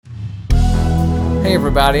Hey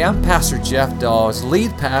everybody, I'm Pastor Jeff Dawes,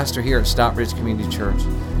 lead pastor here at Stockbridge Community Church.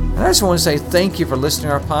 And I just want to say thank you for listening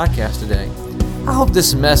to our podcast today. I hope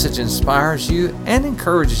this message inspires you and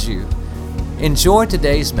encourages you. Enjoy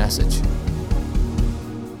today's message.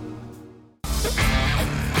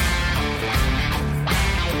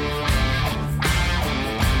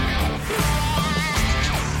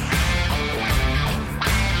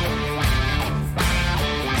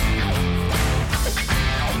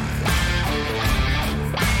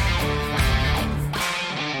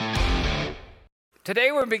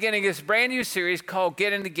 Today we're beginning this brand new series called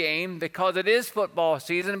Get in the Game because it is football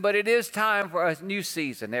season, but it is time for a new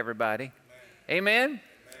season, everybody. Amen? Amen?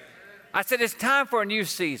 I said it's time for a new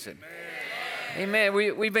season. Amen.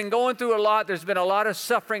 We've been going through a lot. There's been a lot of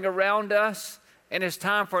suffering around us, and it's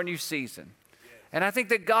time for a new season. And I think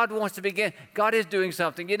that God wants to begin. God is doing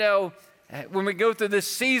something. You know, when we go through this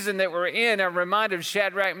season that we're in, I'm reminded of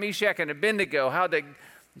Shadrach, Meshach, and Abednego, how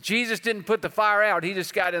Jesus didn't put the fire out. He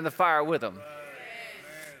just got in the fire with them.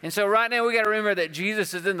 And so right now we got to remember that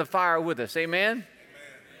Jesus is in the fire with us. Amen? Amen?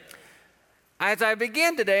 As I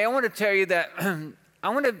begin today, I want to tell you that I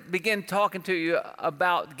want to begin talking to you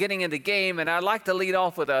about getting in the game, and I'd like to lead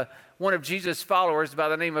off with one of Jesus' followers by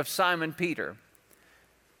the name of Simon Peter.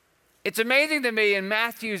 It's amazing to me in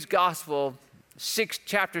Matthew's Gospel,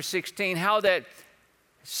 chapter 16, how that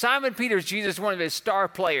Simon Peter is Jesus, one of his star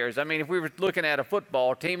players. I mean, if we were looking at a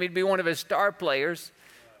football team, he'd be one of his star players.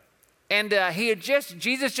 And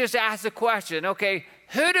Jesus just asked the question, okay,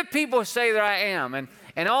 who do people say that I am?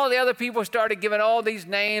 And all the other people started giving all these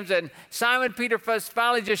names, and Simon Peter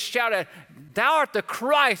finally just shouted, "Thou art the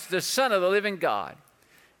Christ, the Son of the living God."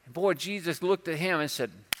 And boy, Jesus looked at him and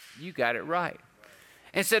said, "You got it right."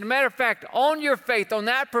 And said, matter of fact, on your faith, on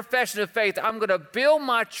that profession of faith, I'm going to build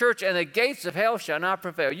my church, and the gates of hell shall not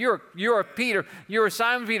prevail. You're a Peter, you're a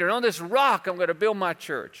Simon Peter, and on this rock I'm going to build my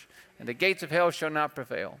church, and the gates of hell shall not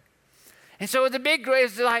prevail. And so the big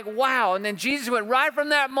grace is like, wow. And then Jesus went right from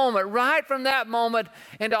that moment,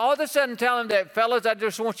 and all of a sudden tell him that, fellas, I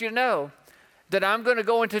just want you to know that I'm going to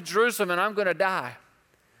go into Jerusalem and I'm going to die.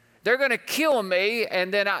 They're going to kill me,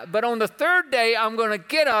 but on the third day, I'm going to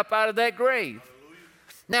get up out of that grave.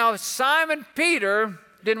 Now, Simon Peter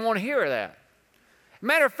didn't want to hear that.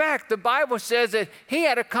 Matter of fact, the Bible says that he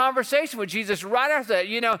had a conversation with Jesus right after that.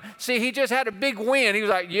 You know, see, he just had a big win. He was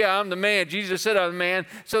like, yeah, I'm the man. Jesus said I'm the man.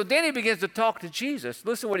 So then he begins to talk to Jesus.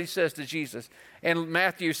 Listen to what he says to Jesus in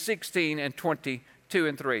Matthew 16 and 22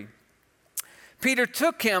 and 3. Peter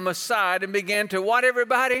took him aside and began to what,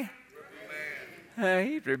 everybody?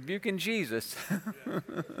 He's rebuking Jesus.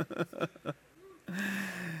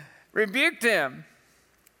 Rebuked him.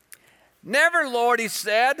 "Never, Lord," he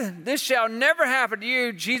said, "this shall never happen to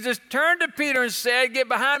you." Jesus turned to Peter and said, "Get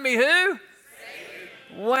behind me," who? Satan.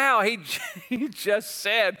 Wow, he just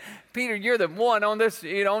said, "Peter, you're the one on this,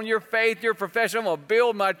 on your faith, your profession. I'm going to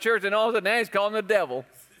build my church," and all of a sudden he's calling the devil.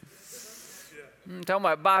 I'm talking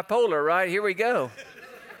about bipolar, right? Here we go.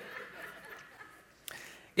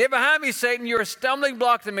 "Get behind me, Satan. You're a stumbling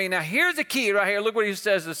block to me." Now here's the key right here. Look what he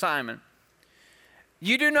says to Simon.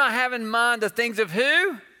 "You do not have in mind the things of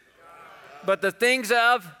who? But the things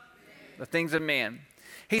of men."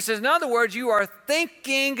 He says, in other words, you are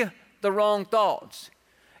thinking the wrong thoughts.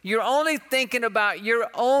 You're only thinking about your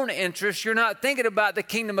own interests. You're not thinking about the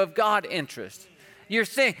kingdom of God interest. You're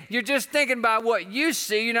just thinking about what you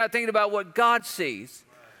see. You're not thinking about what God sees.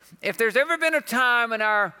 If there's ever been a time in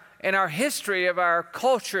our history of our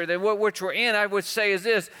culture that which we're in, I would say is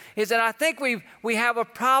that I think we have a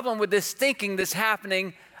problem with this thinking that's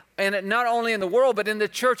happening, and not only in the world, but in the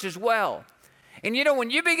church as well. And when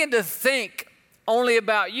you begin to think only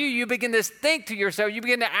about you, you begin to think to yourself, you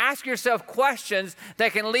begin to ask yourself questions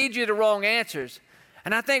that can lead you to wrong answers.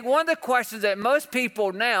 And I think one of the questions that most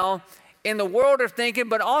people now in the world are thinking,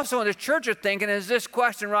 but also in the church are thinking, is this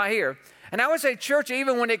question right here. And I would say, church,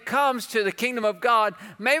 even when it comes to the kingdom of God,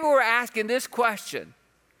 maybe we're asking this question.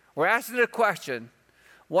 We're asking the question,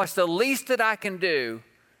 what's the least that I can do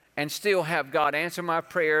and still have God answer my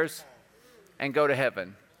prayers and go to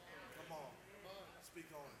heaven?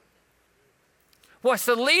 What's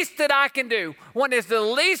the least that I can do? What is the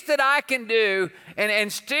least that I can do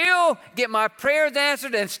and still get my prayers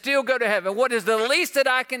answered and still go to heaven? What is the least that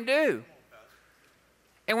I can do?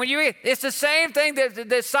 And it's the same thing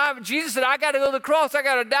that Simon, Jesus said, I got to go to the cross, I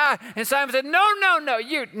got to die. And Simon said, no,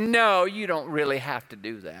 you don't really have to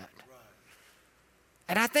do that.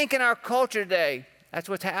 And I think in our culture today, that's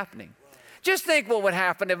what's happening. Just think what would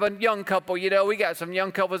happen if a young couple, we got some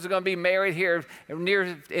young couples that are going to be married here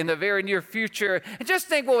in the very near future. And just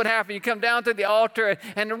think what would happen. You come down to the altar,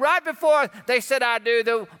 and right before they said, I do,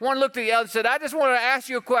 the one looked at the other and said, I just want to ask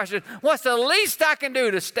you a question. What's the least I can do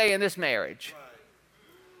to stay in this marriage?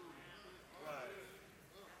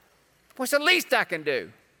 What's the least I can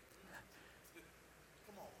do?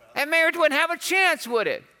 And marriage wouldn't have a chance, would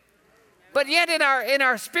it? But yet in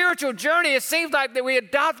our spiritual journey, it seems like that we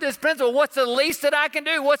adopt this principle. What's the least that I can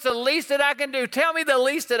do? What's the least that I can do? Tell me the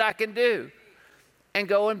least that I can do. And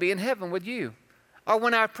go and be in heaven with you. Or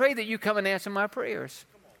when I pray that you come and answer my prayers.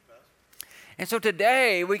 And so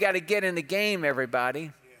today, we got to get in the game,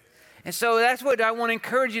 everybody. And so that's what I want to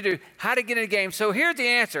encourage you to do, how to get in the game. So here's the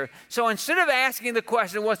answer. So instead of asking the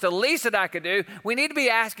question, what's the least that I could do? We need to be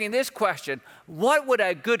asking this question, what would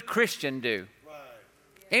a good Christian do?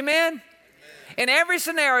 Right. Amen? In every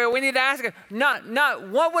scenario, we need to ask, not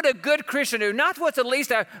what would a good Christian do? Not what's the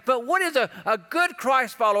least, but what is a good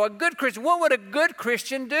Christ follower, a good Christian? What would a good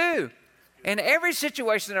Christian do in every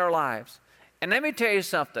situation in our lives? And let me tell you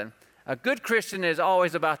something. A good Christian is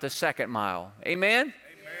always about the second mile. Amen?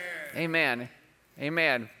 Amen.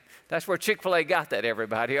 Amen. That's where Chick-fil-A got that,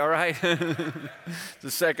 everybody, all right? The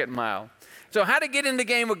second mile. So how to get in the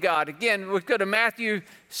game with God? Again, let's go to Matthew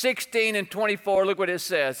 16 and 24. Look what it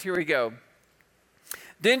says. Here we go.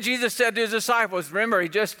 Then Jesus said to his disciples, remember, he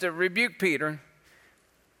just rebuked Peter.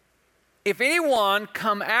 If anyone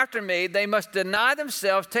come after me, they must deny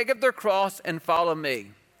themselves, take up their cross, and follow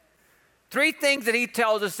me. 3 things that he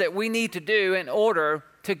tells us that we need to do in order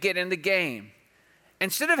to get in the game.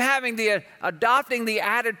 Instead of adopting the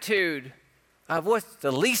attitude of what's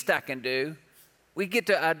the least I can do, we get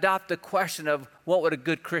to adopt the question of what would a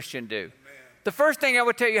good Christian do. The first thing I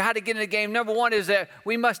would tell you how to get in the game, number one, is that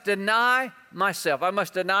we must deny myself. I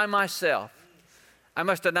must deny myself. I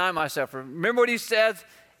must deny myself. Remember what he says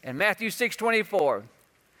in Matthew 6:24.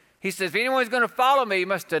 He says, if anyone's going to follow me, he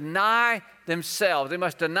must deny themselves. They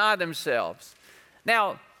must deny themselves.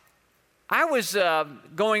 Now, I was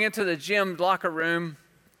going into the gym locker room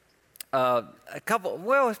it's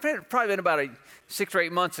probably been about 6 or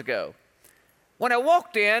 8 months ago. When I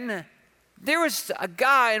walked in, there was a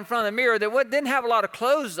guy in front of the mirror that didn't have a lot of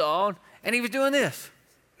clothes on, and he was doing this.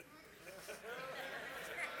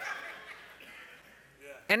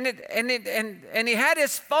 And he had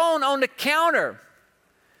his phone on the counter,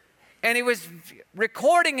 and he was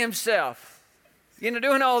recording himself,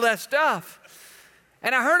 doing all that stuff.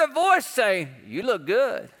 And I heard a voice say, you look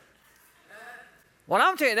good. Well,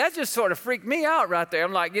 I'm telling you, that just sort of freaked me out right there.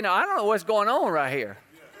 I'm like, I don't know what's going on right here.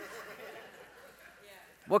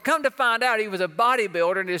 Well, come to find out, he was a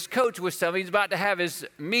bodybuilder, and his coach was telling me he's about to have his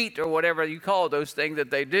meet, or whatever you call those things that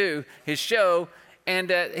they do, his show. And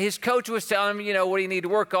his coach was telling him, what he need to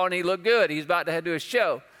work on, and he looked good. He's about to do his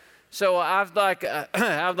show. So I was like,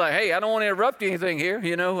 hey, I don't want to interrupt anything here,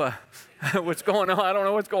 what's going on? I don't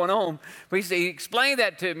know what's going on. But he explained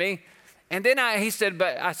that to me. And then I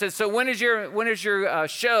said, so when is your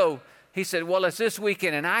show? He said, well, it's this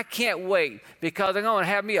weekend, and I can't wait because I'm going to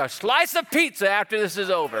have me a slice of pizza after this is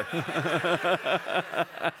over.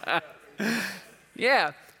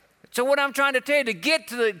 Yeah. So what I'm trying to tell you, to get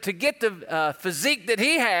the physique that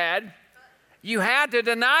he had, you had to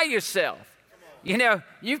deny yourself. You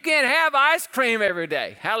can't have ice cream every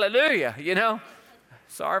day. Hallelujah,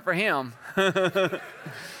 Sorry for him.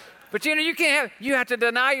 But you have to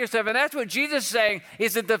deny yourself. And that's what Jesus is saying,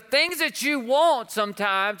 is that the things that you want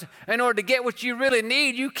sometimes, in order to get what you really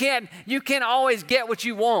need, you can't always get what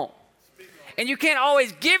you want. And you can't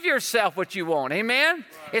always give yourself what you want. Amen?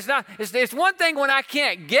 Right. It's one thing when I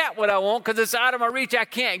can't get what I want because it's out of my reach, I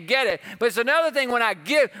can't get it. But it's another thing when I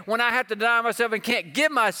have to deny myself and can't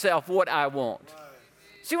give myself what I want. Right.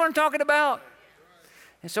 See what I'm talking about?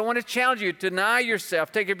 And so I want to challenge you, deny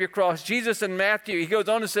yourself, take up your cross. Jesus in Matthew, he goes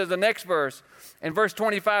on and says the next verse, in verse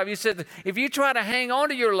 25, he said, if you try to hang on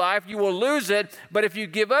to your life, you will lose it. But if you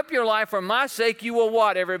give up your life for my sake, you will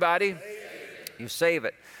what, everybody? You save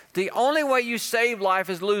it. The only way you save life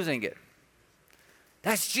is losing it.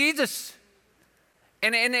 That's Jesus.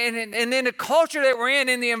 And in the culture that we're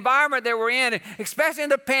in the environment that we're in, especially in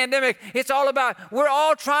the pandemic, it's all about, we're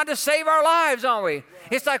all trying to save our lives, aren't we?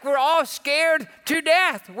 It's like we're all scared to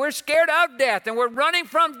death. We're scared of death, and we're running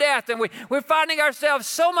from death, and we're finding ourselves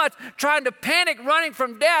so much trying to panic running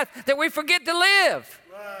from death that we forget to live.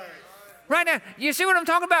 Right now, you see what I'm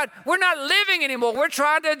talking about? We're not living anymore. We're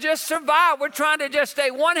trying to just survive. We're trying to just stay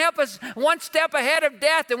one step ahead of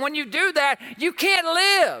death, and when you do that, you can't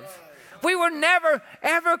live. We were never,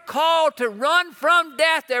 ever called to run from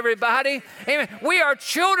death, everybody. Amen. We are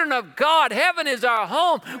children of God. Heaven is our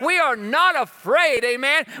home. We are not afraid.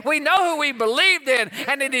 Amen. We know who we believed in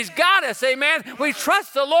and that He's got us. Amen. We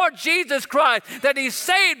trust the Lord Jesus Christ, that He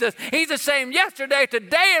saved us. He's the same yesterday,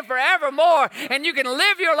 today, and forevermore. And you can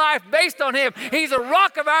live your life based on Him. He's a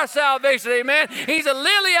rock of our salvation. Amen. He's a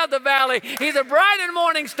lily of the valley. He's a bright and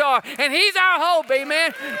morning star. And He's our hope.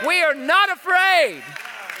 Amen. We are not afraid.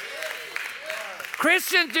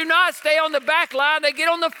 Christians do not stay on the back line. They get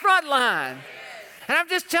on the front line. And I'm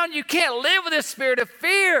just telling you, you can't live with this spirit of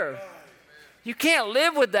fear. You can't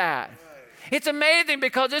live with that. It's amazing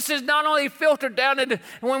because this is not only filtered down into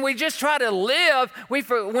when we just try to live,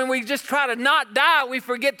 when we just try to not die, we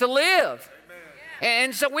forget to live.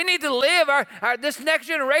 And so we need to live. This next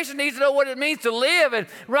generation needs to know what it means to live. And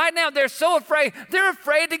right now they're so afraid. They're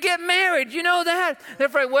afraid to get married. You know that? They're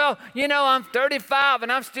afraid, well, I'm 35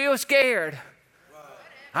 and I'm still scared.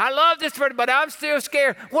 I love this person, but I'm still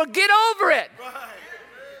scared. Well, get over it.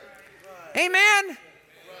 Amen.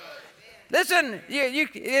 Listen,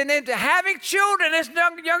 and having children, this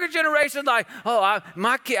younger generation is like,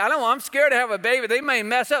 my kid, I'm scared to have a baby. They may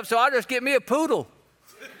mess up, so I'll just get me a poodle.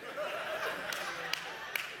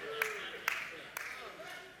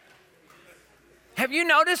 Have you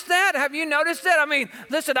noticed that? Have you noticed that? I mean,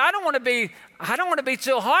 listen, I don't want to be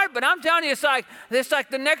so hard, but I'm telling you, it's like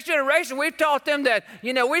the next generation. We've taught them that,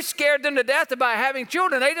 we scared them to death about having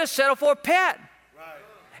children. They just settle for a pet.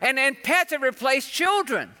 Right. And pets have replaced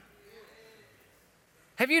children.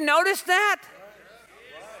 Have you noticed that?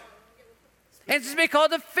 And it's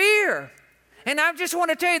because of fear. And I just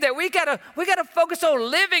want to tell you that we gotta focus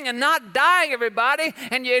on living and not dying, everybody.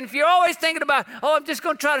 And if you're always thinking about, I'm just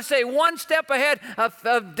going to try to stay one step ahead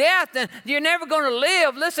of death, then you're never going to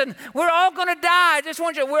live. Listen, we're all going to die. I just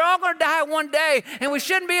want you, we're all going to die one day, and we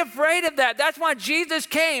shouldn't be afraid of that. That's why Jesus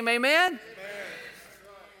came. Amen.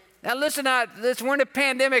 Now listen, we're in a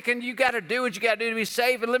pandemic, and you got to do what you got to do to be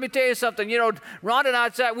safe. And let me tell you something. Ron and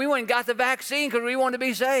I said we went and got the vaccine because we wanted to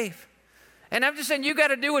be safe. And I'm just saying, you got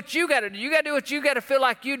to do what you got to do. You got to do what you got to feel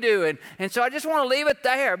like you do. And so I just want to leave it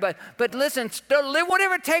there. But listen, live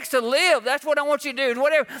whatever it takes to live. That's what I want you to do.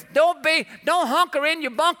 Whatever. Don't hunker in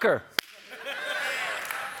your bunker.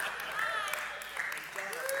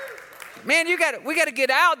 Man, we got to get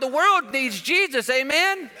out. The world needs Jesus.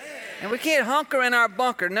 Amen. And we can't hunker in our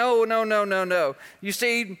bunker. No. You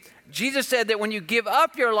see, Jesus said that when you give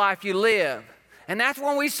up your life, you live. And that's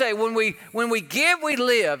when we say, when we give, we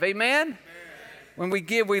live. Amen. When we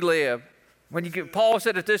give, we live. Paul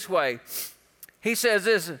said it this way. He says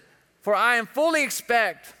this, for I fully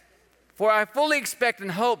expect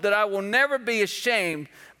and hope that I will never be ashamed,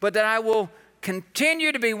 but that I will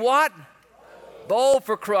continue to be what? Bold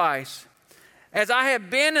for Christ, as I have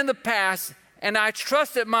been in the past, and I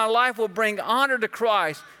trust that my life will bring honor to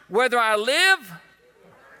Christ, whether I live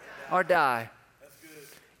or die.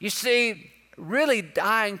 You see, really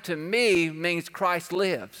dying to me means Christ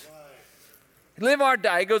lives. Live or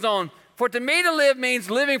die. He goes on, for to me to live means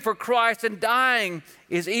living for Christ, and dying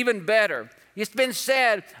is even better. It's been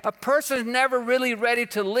said, a person's never really ready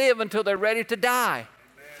to live until they're ready to die.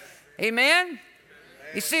 Amen? Amen?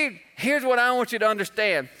 You see, here's what I want you to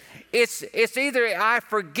understand. It's either I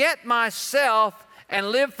forget myself and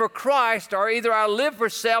live for Christ, or either I live for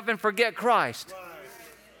self and forget Christ.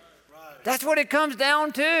 Right. That's what it comes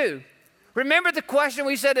down to. Remember the question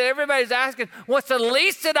we said that everybody's asking, what's the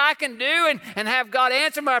least that I can do and have God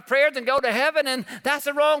answer my prayers and go to heaven? And that's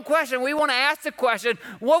the wrong question. We want to ask the question,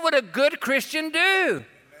 what would a good Christian do? Amen.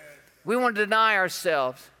 We want to deny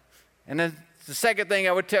ourselves. And then the second thing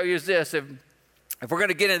I would tell you is this, if we're going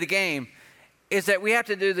to get in the game, is that we have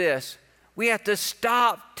to do this. We have to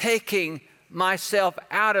stop taking myself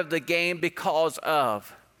out of the game because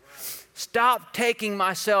of. Stop taking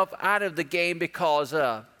myself out of the game because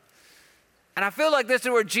of. And I feel like this is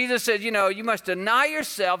where Jesus said, you must deny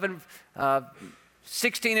yourself in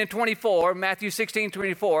 16 and 24, Matthew 16,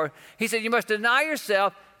 24. He said, you must deny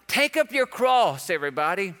yourself, take up your cross,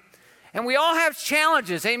 everybody. And we all have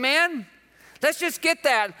challenges, amen? Let's just get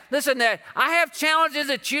that. Listen, that I have challenges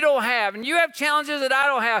that you don't have, and you have challenges that I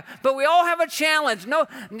don't have, but we all have a challenge. No,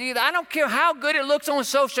 I don't care how good it looks on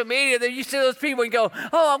social media that you see those people and go,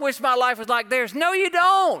 I wish my life was like theirs. No, you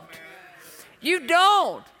don't. You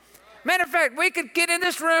don't. Matter of fact, we could get in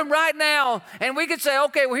this room right now and we could say,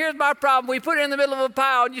 okay, well, here's my problem. We put it in the middle of a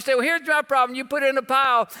pile. And you say, well, here's my problem. You put it in a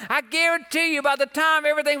pile. I guarantee you by the time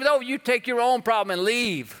everything was over, you take your own problem and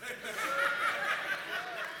leave.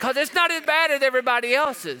 Because it's not as bad as everybody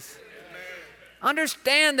else's.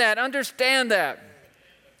 Understand that.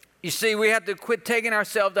 You see, we have to quit taking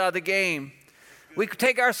ourselves out of the game. We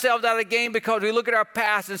take ourselves out of the game because we look at our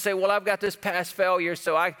past and say, well, I've got this past failure,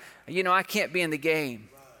 so I can't be in the game.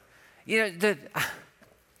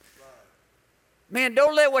 Man,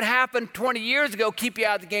 don't let what happened 20 years ago keep you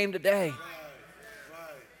out of the game today.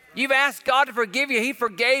 You've asked God to forgive you. He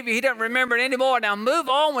forgave you. He doesn't remember it anymore. Now move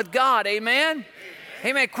on with God. Amen?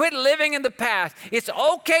 Amen. Quit living in the past. It's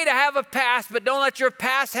okay to have a past, but don't let your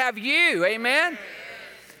past have you. Amen?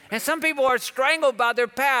 And some people are strangled by their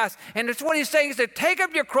past. And that's what he's saying. He said, take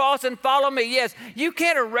up your cross and follow me. Yes, you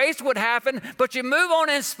can't erase what happened, but you move on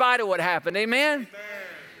in spite of what happened. Amen?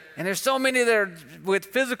 And there's so many that are with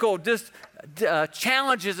physical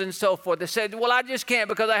challenges and so forth. They said, well, I just can't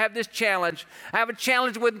because I have this challenge. I have a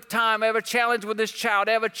challenge with time. I have a challenge with this child.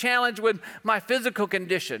 I have a challenge with my physical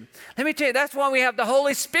condition. Let me tell you, that's why we have the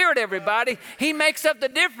Holy Spirit, everybody. He makes up the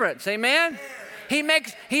difference. Amen?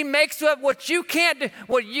 He makes up what you can't do.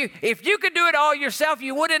 If you could do it all yourself,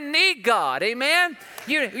 you wouldn't need God. Amen?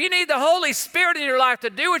 You need the Holy Spirit in your life to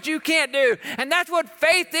do what you can't do. And that's what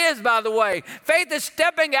faith is, by the way. Faith is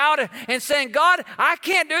stepping out and saying, God, I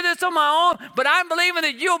can't do this on my own, but I'm believing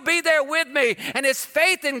that you'll be there with me. And it's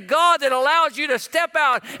faith in God that allows you to step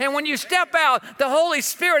out. And when you step out, the Holy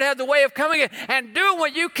Spirit has the way of coming in and doing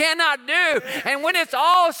what you cannot do. And when it's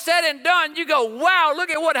all said and done, you go, wow, look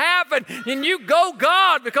at what happened. And you go,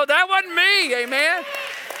 God, because that wasn't me. Amen?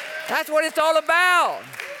 That's what it's all about.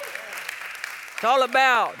 It's all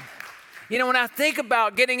about. When I think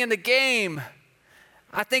about getting in the game,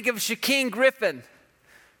 I think of Shaquem Griffin,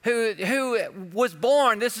 who was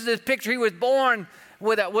born. This is his picture. He was born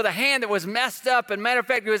with a hand that was messed up. And matter of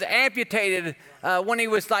fact, he was amputated when he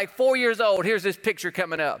was like 4 years old. Here's his picture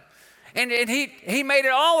coming up. And he made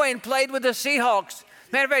it all the way and played with the Seahawks.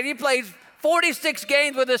 Matter of fact, he played 46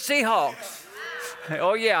 games with the Seahawks.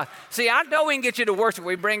 Oh, yeah. See, I know we can get you to worship.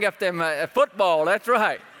 We bring up them football. That's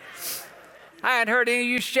right. I hadn't heard any of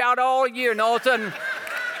you shout all year, and all of a sudden,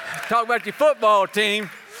 talk about your football team.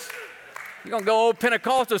 You're going to go old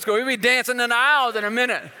Pentecostal school. You'll be dancing in the aisles in a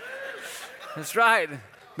minute. That's right.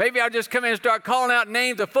 Maybe I'll just come in and start calling out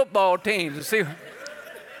names of football teams and see.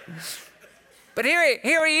 But here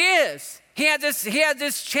he is. He had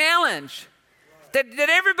this challenge that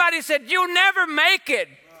everybody said, you'll never make it.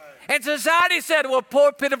 And society said, well,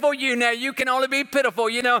 poor, pitiful you. Now, you can only be pitiful,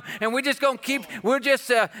 and we're just going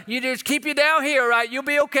to you just keep you down here, right? You'll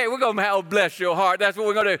be okay. We're going to bless your heart. That's what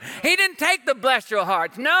we're going to do. He didn't take the bless your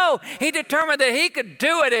heart. No, he determined that he could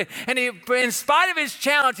do it. And in spite of his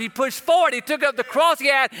challenge, he pushed forward. He took up the cross he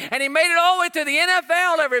had, and he made it all the way to the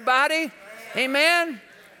NFL, everybody. Amen?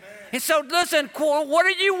 And so, listen, what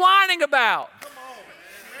are you whining about?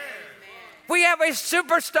 We have a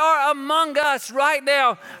superstar among us right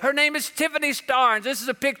now. Her name is Tiffany Starnes. This is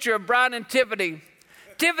a picture of Brian and Tiffany.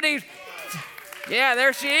 Tiffany, yeah,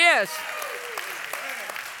 there she is.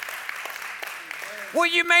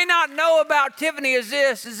 What you may not know about Tiffany is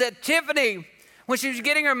that Tiffany, when she was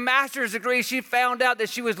getting her master's degree, she found out that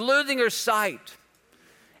she was losing her sight.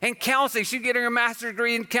 In counseling, she's getting her master's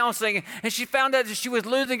degree in counseling, and she found out that she was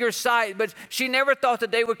losing her sight, but she never thought the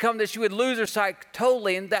day would come that she would lose her sight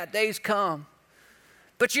totally, and that day's come.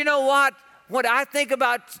 But you know what? What I think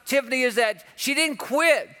about Tiffany is that she didn't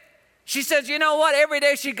quit. She says, you know what? Every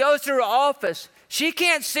day she goes to her office, she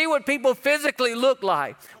can't see what people physically look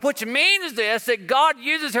like, which means that God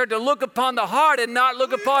uses her to look upon the heart and not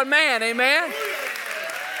look upon man. Amen?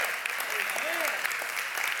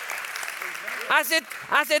 I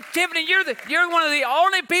said, Tiffany, you're one of the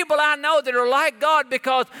only people I know that are like God,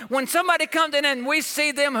 because when somebody comes in and we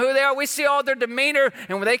see them who they are, we see all their demeanor,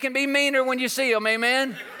 and they can be meaner when you see them,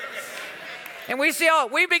 amen? And we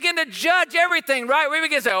begin to judge everything, right? We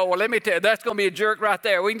begin to say, oh, well, let me tell you, that's going to be a jerk right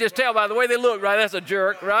there. We can just tell by the way they look, right? That's a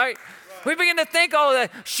jerk, right? We begin to think all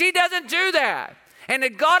that. She doesn't do that. And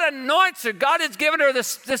that God anoints her. God has given her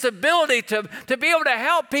this ability to be able to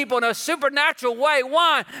help people in a supernatural way.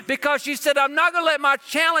 Why? Because she said, I'm not going to let my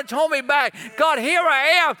challenge hold me back. God, here I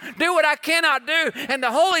am. Do what I cannot do. And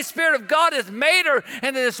the Holy Spirit of God has made her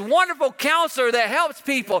into this wonderful counselor that helps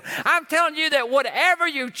people. I'm telling you that whatever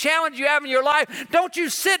challenge you have in your life, don't you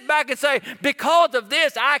sit back and say, because of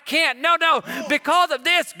this, I can't. No. Because of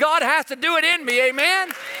this, God has to do it in me.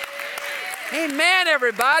 Amen? Amen,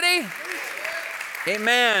 everybody.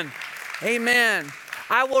 Amen. Amen.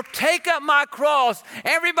 I will take up my cross.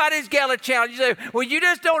 Everybody's got a challenge. You say, well, you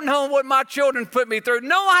just don't know what my children put me through.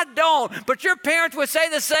 No, I don't. But your parents would say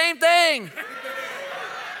the same thing.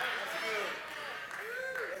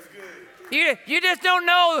 You just don't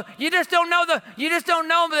know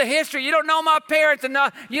the history. You don't know my parents, and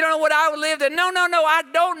you don't know what I lived in. No, I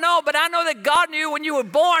don't know, but I know that God knew when you were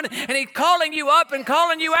born, and He's calling you up and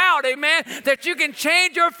calling you out, amen, that you can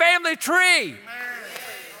change your family tree.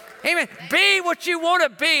 Amen. Be what you want to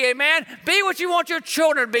be, amen. Be what you want your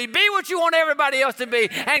children to be. Be what you want everybody else to be.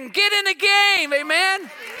 And get in the game,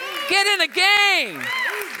 amen. Get in the game.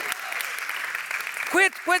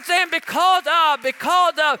 Quit saying because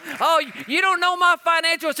of, oh, you don't know my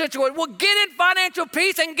financial situation. Well, get in financial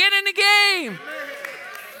peace and get in the game.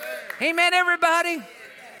 Amen, everybody.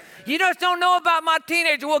 You just don't know about my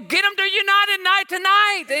teenager. Well, get them to United Night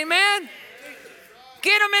tonight. Amen.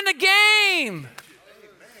 Get them in the game.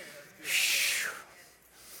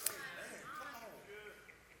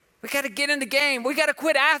 We got to get in the game. We got to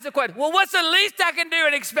quit asking the question, well, what's the least I can do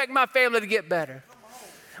and expect my family to get better?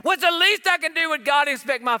 What's the least I can do with God and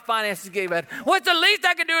expect my finances to get better? What's the least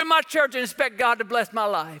I can do in my church and expect God to bless my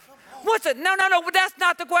life? What's it? No, but that's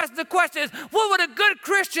not the question. The question is, what would a good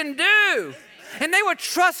Christian do? And they would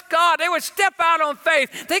trust God. They would step out on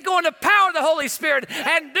faith. They go in the power of the Holy Spirit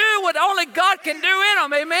and do what only God can do in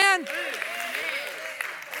them. Amen?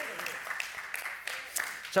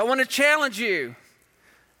 So I want to challenge you.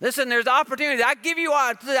 Listen, there's opportunity. I give you,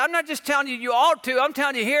 I'm not just telling you you ought to. I'm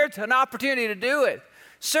telling you here's an opportunity to do it.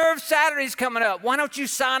 Serve Saturday's coming up. Why don't you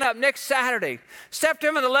sign up next Saturday?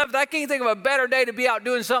 September the 11th, I can't think of a better day to be out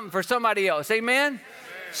doing something for somebody else. Amen?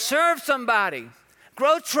 Serve somebody.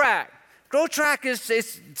 Growth Track. Growth Track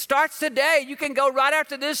starts today. You can go right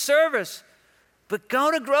after this service. But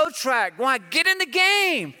go to Growth Track. Why? Get in the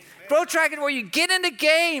game. Growth Track is where you get in the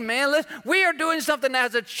game, man. We are doing something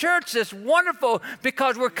as a church that's wonderful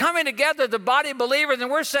because we're coming together as a body of believers and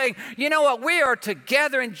we're saying, you know what, we are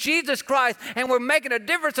together in Jesus Christ and we're making a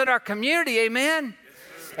difference in our community, amen?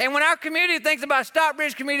 Yes, and when our community thinks about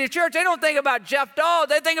Stockbridge Community Church, they don't think about Jeff Dahl,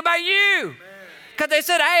 they think about you. Because they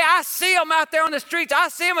said, hey, I see them out there on the streets. I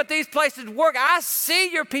see them at these places work. I see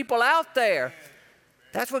your people out there.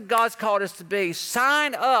 That's what God's called us to be.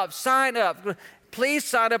 Sign up, sign up. Please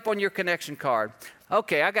sign up on your connection card.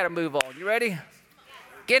 Okay, I got to move on. You ready?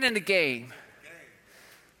 Get in the game.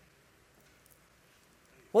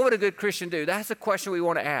 What would a good Christian do? That's the question we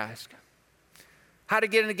want to ask. How to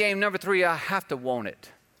get in the game? Number 3, I have to want it.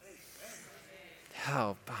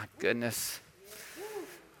 Oh, my goodness.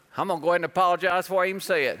 I'm going to go ahead and apologize before I even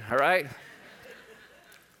say it, all right?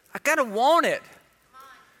 I got to want it.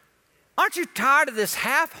 Aren't you tired of this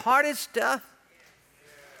half-hearted stuff?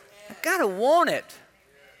 I got to want it.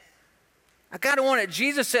 I got to want it.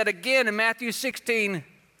 Jesus said again in Matthew 16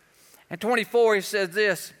 and 24, he says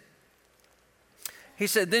this. He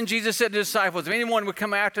said, then Jesus said to the disciples, if anyone would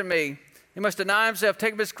come after me, he must deny himself,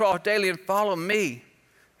 take up his cross daily and follow me.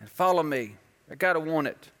 And follow me. I got to want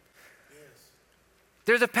it.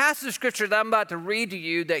 There's a passage of scripture that I'm about to read to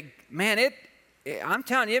you that, man, I'm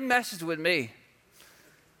telling you, it messes with me.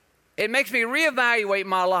 It makes me reevaluate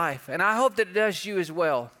my life, and I hope that it does you as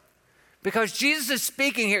well. Because Jesus is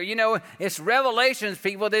speaking here. You know, it's Revelations,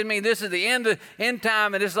 people. They mean this is the end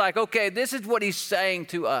time, and it's like, okay, this is what he's saying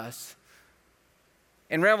to us.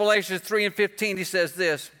 In Revelation 3 and 15, he says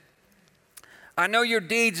this, I know your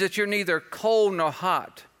deeds, that you're neither cold nor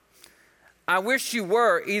hot. I wish you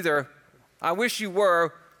were either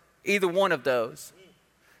one of those.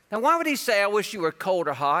 Now, why would he say, I wish you were cold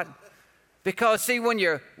or hot? Because, see, when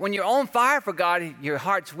you're on fire for God, your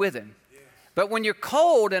heart's with him. But when you're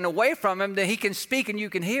cold and away from him, then he can speak and you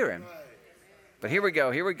can hear him. But here we go.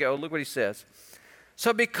 Look what he says.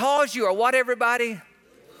 So because you are what, everybody?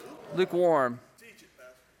 Lukewarm.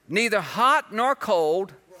 Neither hot nor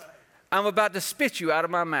cold, I'm about to spit you out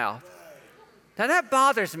of my mouth. Now that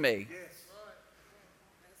bothers me.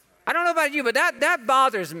 I don't know about you, but that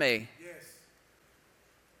bothers me.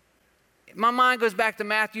 My mind goes back to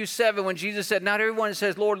Matthew 7 when Jesus said, not everyone that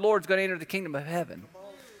says, Lord, Lord, is going to enter the kingdom of heaven.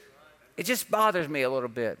 It just bothers me a little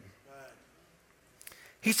bit.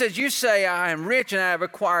 He says, you say, I am rich and I have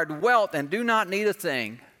acquired wealth and do not need a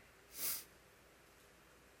thing.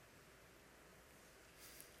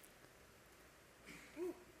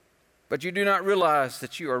 But you do not realize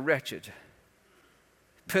that you are wretched,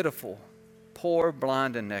 pitiful, poor,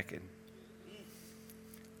 blind, and naked.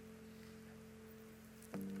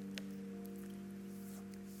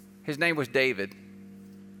 His name was David.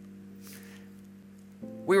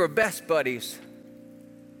 We were best buddies.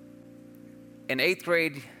 In eighth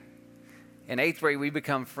grade, we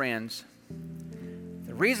become friends.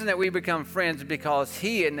 The reason that we become friends is because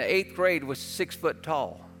he in the 8th grade was 6 foot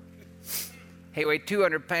tall. He weighed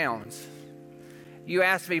 200 pounds. You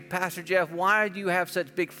asked me, Pastor Jeff, why do you have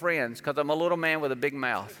such big friends? Because I'm a little man with a big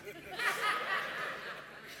mouth.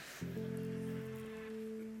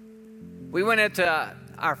 We went into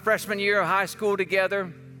our freshman year of high school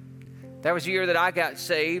together. That was the year that I got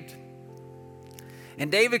saved. And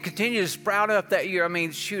David continued to sprout up that year. I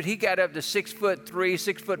mean, shoot, he got up to 6'3",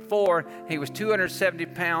 6'4". He was 270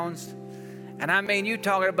 pounds. And I mean, you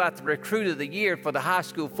talking about the recruit of the year for the high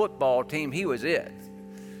school football team, he was it.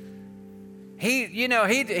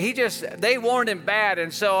 They warned him bad.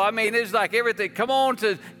 And so, I mean, it was like everything, come on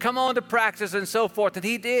to practice and so forth. And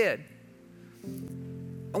he did.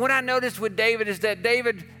 And what I noticed with David is that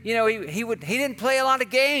David, he didn't play a lot of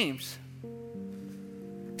games.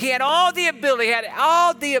 He had all the ability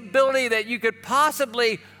that you could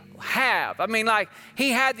possibly have. I mean, like,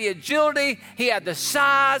 he had the agility, he had the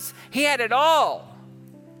size, he had it all.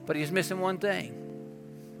 But he was missing one thing,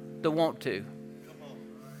 the want to.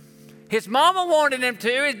 His mama wanted him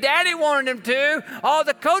to, his daddy wanted him to, all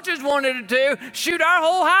the coaches wanted him to, shoot, our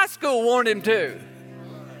whole high school wanted him to.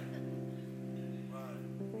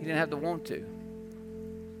 He didn't have the want to.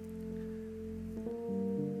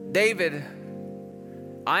 David,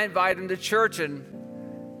 I invited him to church and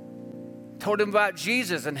told him about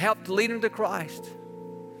Jesus and helped lead him to Christ.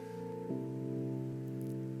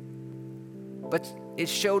 But it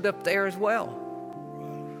showed up there as well.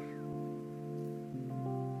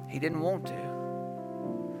 He didn't want to.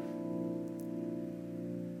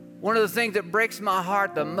 One of the things that breaks my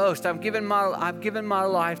heart the most, I've given my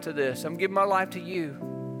life to this. I'm giving my life to you.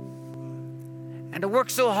 And to work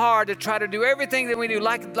so hard to try to do everything that we do,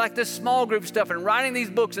 like this small group stuff and writing these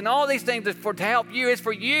books and all these things to help you, is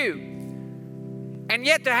for you. And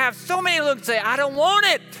yet to have so many look and say, I don't want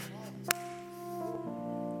it.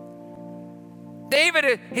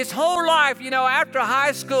 David, his whole life, after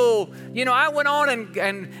high school, I went on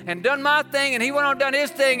and done my thing, and he went on and done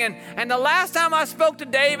his thing. And the last time I spoke to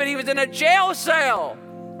David, he was in a jail cell.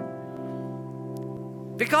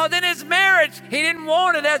 Because in his marriage, he didn't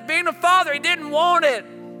want it. As being a father, he didn't want it.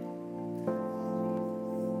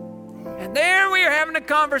 And there we are having a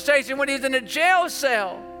conversation when he's in a jail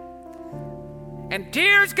cell. And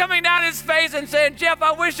tears coming down his face and saying, Jeff,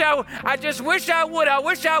 I just wish I would. I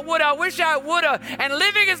wish I would. And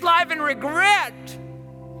living his life in regret.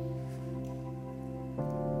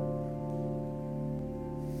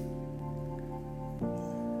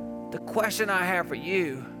 The question I have for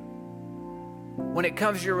you, when it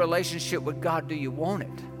comes to your relationship with God, do you want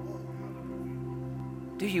it?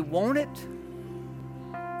 Do you want it?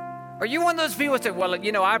 Are you one of those people that say, well,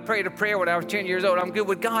 I prayed a prayer when I was 10 years old. I'm good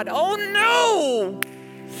with God. Oh, no.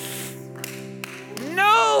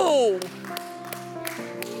 No.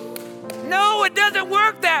 No, it doesn't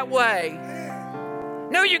work that way.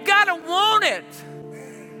 No, you got to want it.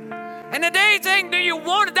 And today's saying, do you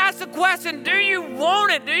want it? That's the question. Do you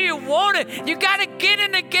want it? Do you want it? You got to get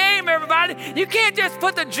in the game, everybody. You can't just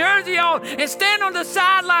put the jersey on and stand on the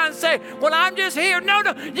sideline and say, well, I'm just here. No.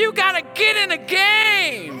 You got to get in the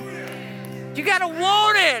game. You got to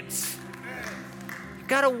want it. You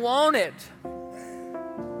got to want it.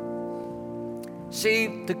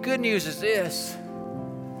 See, the good news is this,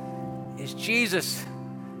 is Jesus.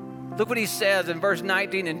 Look what he says in verse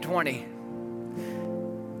 19 and 20.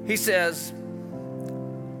 He says,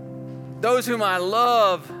 those whom I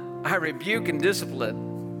love, I rebuke and discipline.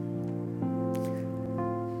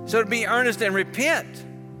 So to be earnest and repent,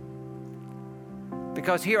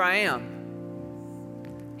 because here I am.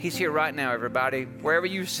 He's here right now, everybody. Wherever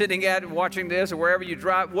you're sitting at watching this, or wherever you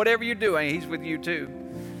drive, whatever you're doing, he's with you too.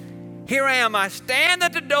 Here I am. I stand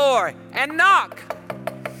at the door and knock.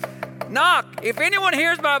 Knock. If anyone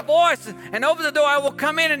hears my voice and opens the door, I will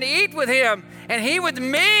come in and eat with him and he with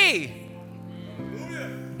me.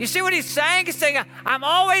 You see what he's saying? He's saying, I'm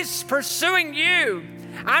always pursuing you.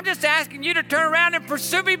 I'm just asking you to turn around and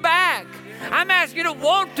pursue me back. I'm asking you to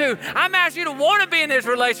want to. I'm asking you to want to be in this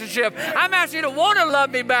relationship. I'm asking you to want to love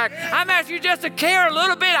me back. I'm asking you just to care a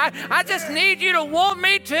little bit. I just need you to want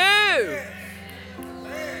me too.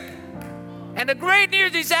 And the great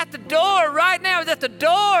news, he's at the door right now. He's at the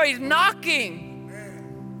door. He's knocking.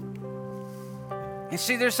 And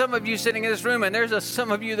see, there's some of you sitting in this room, and there's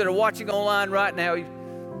some of you that are watching online right now,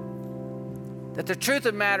 that the truth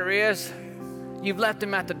of the matter is, you've left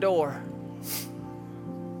him at the door.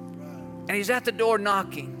 And he's at the door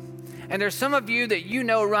knocking. And there's some of you that you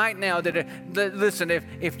know right now that listen,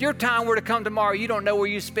 if your time were to come tomorrow, you don't know where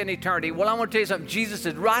you spend eternity. Well, I want to tell you something. Jesus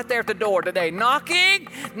is right there at the door today, knocking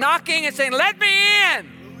and saying, let me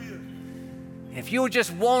in. If you would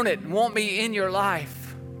just want it and want me in your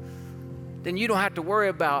life, then you don't have to worry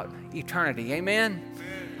about eternity. Amen?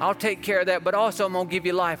 I'll take care of that, but also I'm going to give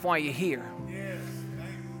you life while you're here.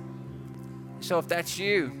 So if that's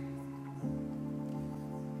you,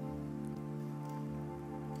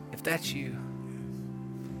 if that's you,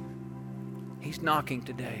 He's knocking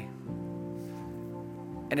today.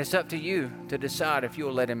 And it's up to you to decide if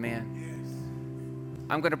you'll let Him in.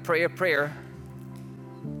 I'm going to pray a prayer.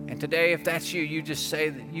 And today, if that's you, you just say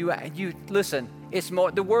that you listen, it's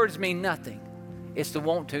more, the words mean nothing. It's the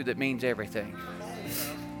want to that means everything.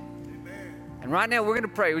 And right now, we're going to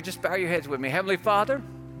pray. Just bow your heads with me. Heavenly Father,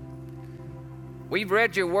 we've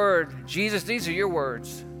read your word. Jesus, these are your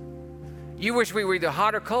words. You wish we were either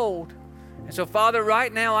hot or cold. And so, Father,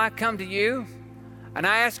 right now I come to you and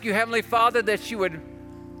I ask you, Heavenly Father, that you would,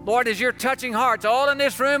 Lord, as you're touching hearts, all in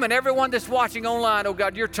this room and everyone that's watching online, oh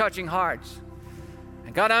God, you're touching hearts.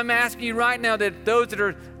 And God, I'm asking you right now that those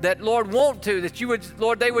that Lord want to, that you would,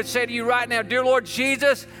 Lord, they would say to you right now, dear Lord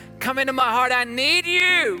Jesus, come into my heart. I need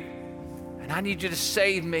you. And I need you to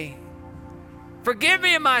save me. Forgive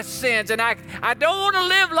me of my sins. And I don't want to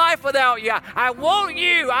live life without you. I want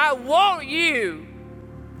you. I want you.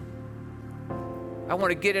 I want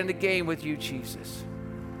to get in the game with you, Jesus.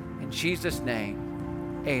 In Jesus'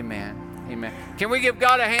 name, amen. Amen. Can we give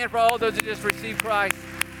God a hand for all those that just received Christ?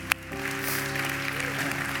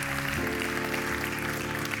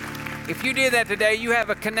 If you did that today, you have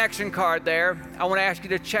a connection card there. I want to ask you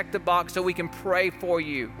to check the box so we can pray for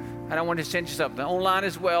you. And I want to send you something online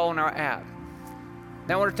as well on our app.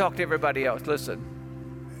 Now I want to talk to everybody else. Listen.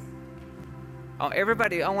 I want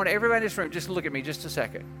everybody in this room, just look at me just a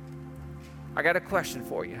second. I got a question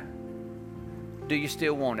for you. Do you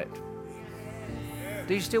still want it?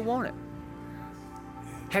 Do you still want it?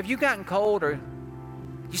 Have you gotten cold, or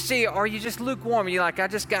you see, are you just lukewarm? You're like, I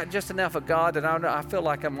just got just enough of God that I feel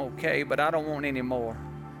like I'm okay, but I don't want any more.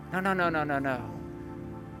 No.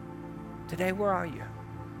 Today, where are you?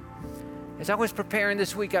 As I was preparing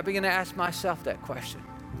this week, I began to ask myself that question.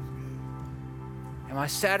 Am I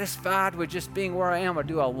satisfied with just being where I am, or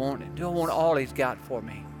do I want it? Do I want all He's got for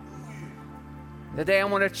me? Today, I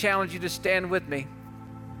want to challenge you to stand with me.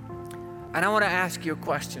 And I want to ask you a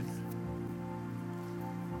question.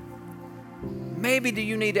 Maybe do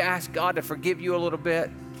you need to ask God to forgive you a little bit?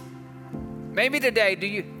 Maybe today, do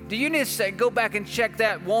you need to say, go back and check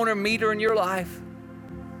that wanter meter in your life?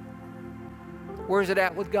 Where's it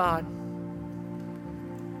at with God?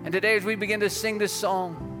 And today, as we begin to sing this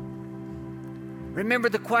song, remember,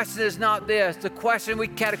 the question is not this. The question we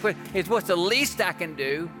categorize is, what's the least I can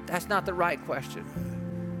do? That's not the right question.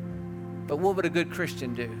 But what would a good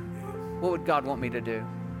Christian do? What would God want me to do?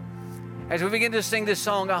 As we begin to sing this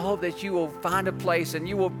song, I hope that you will find a place and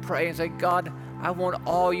you will pray and say, God, I want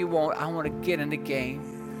all you want. I want to get in the game.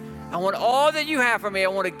 I want all that you have for me. I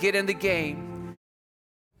want to get in the game.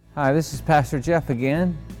 Hi, this is Pastor Jeff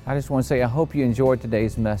again. I just want to say I hope you enjoyed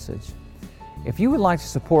today's message. If you would like to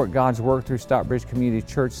support God's work through Stockbridge Community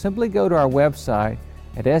Church, simply go to our website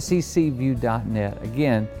at sccview.net.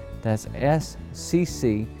 Again, that's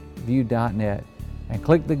sccview.net, and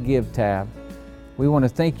click the Give tab. We want to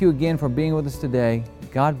thank you again for being with us today.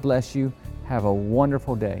 God bless you. Have a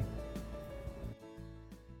wonderful day.